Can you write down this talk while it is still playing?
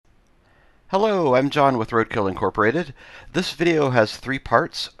Hello, I'm John with Roadkill Incorporated. This video has three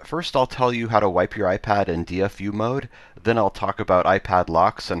parts. First, I'll tell you how to wipe your iPad in Dfu mode. Then I'll talk about iPad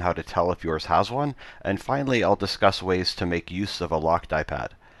locks and how to tell if yours has one. And finally, I'll discuss ways to make use of a locked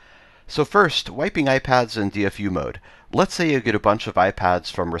iPad. So first, wiping iPads in Dfu mode. Let's say you get a bunch of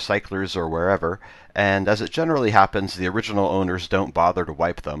iPads from recyclers or wherever, and as it generally happens, the original owners don't bother to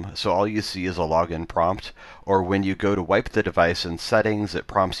wipe them, so all you see is a login prompt, or when you go to wipe the device in settings, it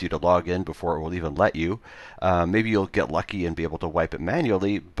prompts you to log in before it will even let you. Maybe you'll get lucky and be able to wipe it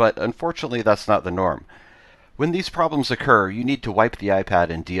manually, but unfortunately that's not the norm. When these problems occur, you need to wipe the iPad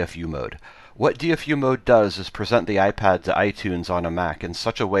in Dfu mode. What Dfu mode does is present the iPad to iTunes on a Mac in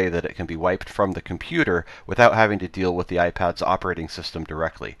such a way that it can be wiped from the computer without having to deal with the iPad's operating system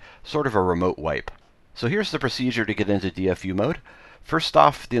directly, sort of a remote wipe. So here's the procedure to get into Dfu mode. First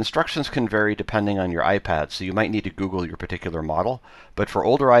off, the instructions can vary depending on your iPad, so you might need to Google your particular model. But for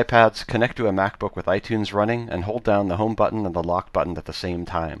older iPads, connect to a MacBook with iTunes running and hold down the home button and the lock button at the same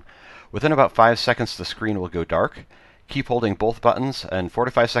time. Within about 5 seconds, the screen will go dark. Keep holding both buttons, and 4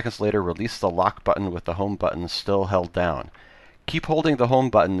 to 5 seconds later, release the lock button with the home button still held down. Keep holding the home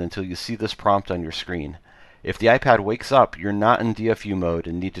button until you see this prompt on your screen. If the iPad wakes up, you're not in Dfu mode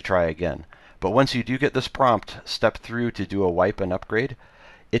and need to try again. But once you do get this prompt, step through to do a wipe and upgrade.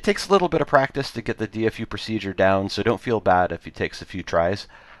 It takes a little bit of practice to get the Dfu procedure down, so don't feel bad if it takes a few tries.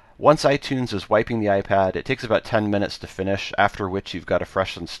 Once iTunes is wiping the iPad, it takes about 10 minutes to finish, after which you've got a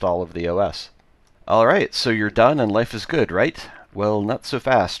fresh install of the OS. Alright, so you're done and life is good, right? Well, not so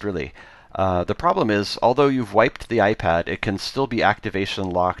fast, really. The problem is, although you've wiped the iPad, it can still be activation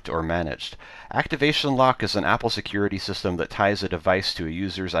locked or managed. Activation lock is an Apple security system that ties a device to a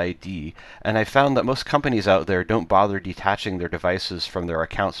user's ID, and I found that most companies out there don't bother detaching their devices from their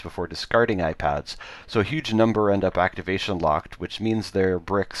accounts before discarding iPads, so a huge number end up activation locked, which means they're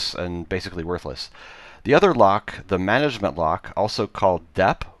bricks and basically worthless. The other lock, the management lock, also called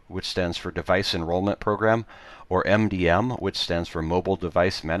DEP, which stands for Device Enrollment Program, or MDM, which stands for Mobile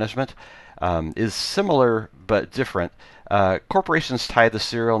Device Management, is similar but different. Corporations tie the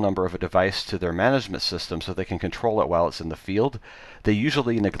serial number of a device to their management system so they can control it while it's in the field. They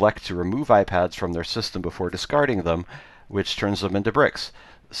usually neglect to remove iPads from their system before discarding them, which turns them into bricks.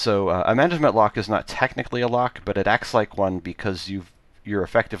 So a management lock is not technically a lock, but it acts like one because you're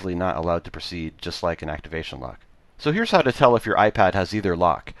effectively not allowed to proceed, just like an activation lock. So here's how to tell if your iPad has either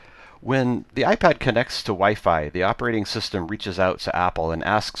lock. When the iPad connects to Wi-Fi, the operating system reaches out to Apple and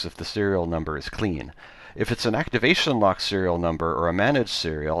asks if the serial number is clean. If it's an activation lock serial number or a managed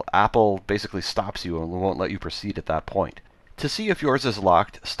serial, Apple basically stops you and won't let you proceed at that point. To see if yours is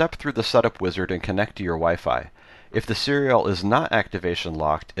locked, step through the setup wizard and connect to your Wi-Fi. If the serial is not activation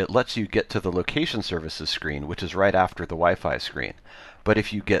locked, it lets you get to the location services screen, which is right after the Wi-Fi screen. But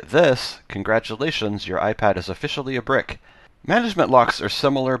if you get this, congratulations, your iPad is officially a brick. Management locks are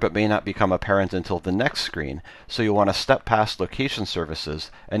similar but may not become apparent until the next screen, so you'll want to step past location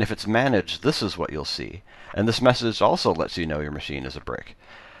services, and if it's managed, this is what you'll see. And this message also lets you know your machine is a brick.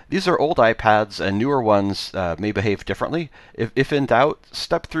 These are old iPads, and newer ones may behave differently. If in doubt,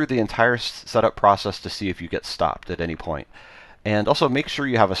 step through the entire setup process to see if you get stopped at any point. And also make sure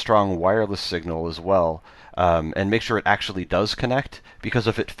you have a strong wireless signal as well, and make sure it actually does connect, because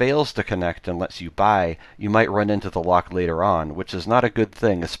if it fails to connect and lets you buy, you might run into the lock later on, which is not a good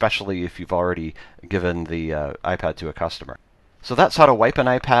thing, especially if you've already given the iPad to a customer. So that's how to wipe an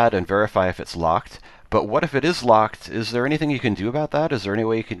iPad and verify if it's locked. But what if it is locked? Is there anything you can do about that? Is there any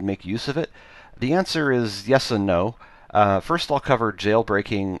way you can make use of it? The answer is yes and no. First I'll cover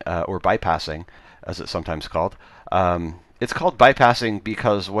jailbreaking, or bypassing, as it's sometimes called. It's called bypassing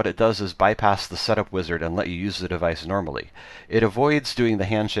because what it does is bypass the setup wizard and let you use the device normally. It avoids doing the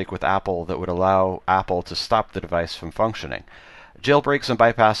handshake with Apple that would allow Apple to stop the device from functioning. Jailbreaks and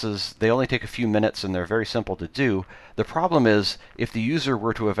bypasses, they only take a few minutes and they're very simple to do. The problem is, if the user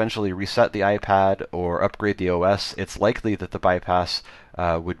were to eventually reset the iPad or upgrade the OS, it's likely that the bypass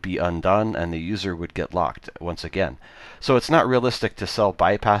would be undone and the user would get locked once again. So it's not realistic to sell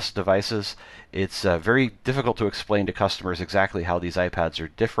bypass devices. It's very difficult to explain to customers exactly how these iPads are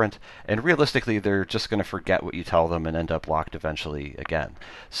different, and realistically they're just going to forget what you tell them and end up locked eventually again.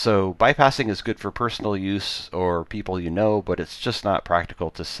 So bypassing is good for personal use or people you know, but it's just not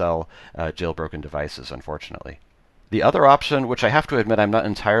practical to sell jailbroken devices, unfortunately. The other option, which I have to admit I'm not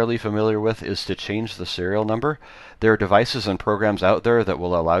entirely familiar with, is to change the serial number. There are devices and programs out there that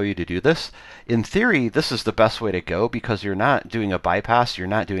will allow you to do this. In theory, this is the best way to go because you're not doing a bypass, you're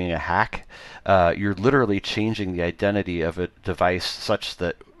not doing a hack. You're literally changing the identity of a device such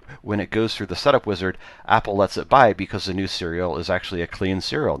that when it goes through the setup wizard, Apple lets it buy because the new serial is actually a clean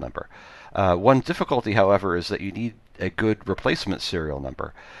serial number. One difficulty, however, is that you need a good replacement serial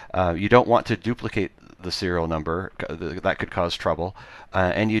number. You don't want to duplicate the serial number, that could cause trouble,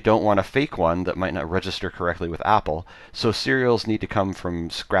 and you don't want a fake one that might not register correctly with Apple, so serials need to come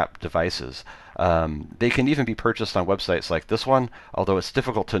from scrap devices. They can even be purchased on websites like this one, although it's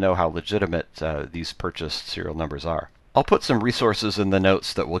difficult to know how legitimate these purchased serial numbers are. I'll put some resources in the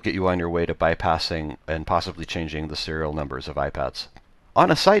notes that will get you on your way to bypassing and possibly changing the serial numbers of iPads. On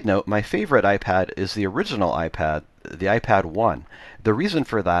a side note, my favorite iPad is the original iPad, the iPad 1. The reason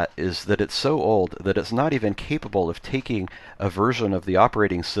for that is that it's so old that it's not even capable of taking a version of the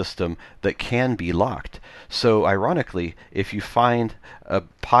operating system that can be locked. So ironically, if you find a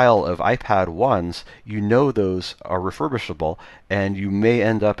pile of iPad 1s, you know those are refurbishable, and you may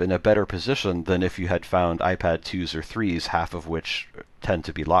end up in a better position than if you had found iPad 2s or 3s, half of which tend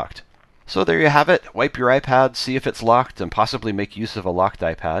to be locked. So there you have it. Wipe your iPad, see if it's locked, and possibly make use of a locked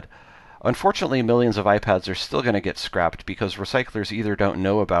iPad. Unfortunately, millions of iPads are still going to get scrapped because recyclers either don't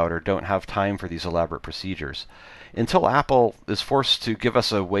know about or don't have time for these elaborate procedures. Until Apple is forced to give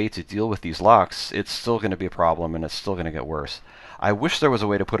us a way to deal with these locks, it's still going to be a problem and it's still going to get worse. I wish there was a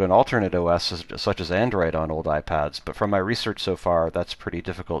way to put an alternate OS such as Android on old iPads, but from my research so far, that's pretty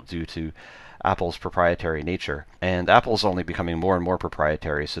difficult due to Apple's proprietary nature. And Apple's only becoming more and more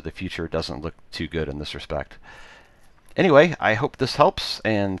proprietary, so the future doesn't look too good in this respect. Anyway, I hope this helps,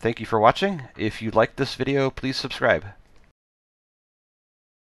 and thank you for watching. If you liked this video, please subscribe.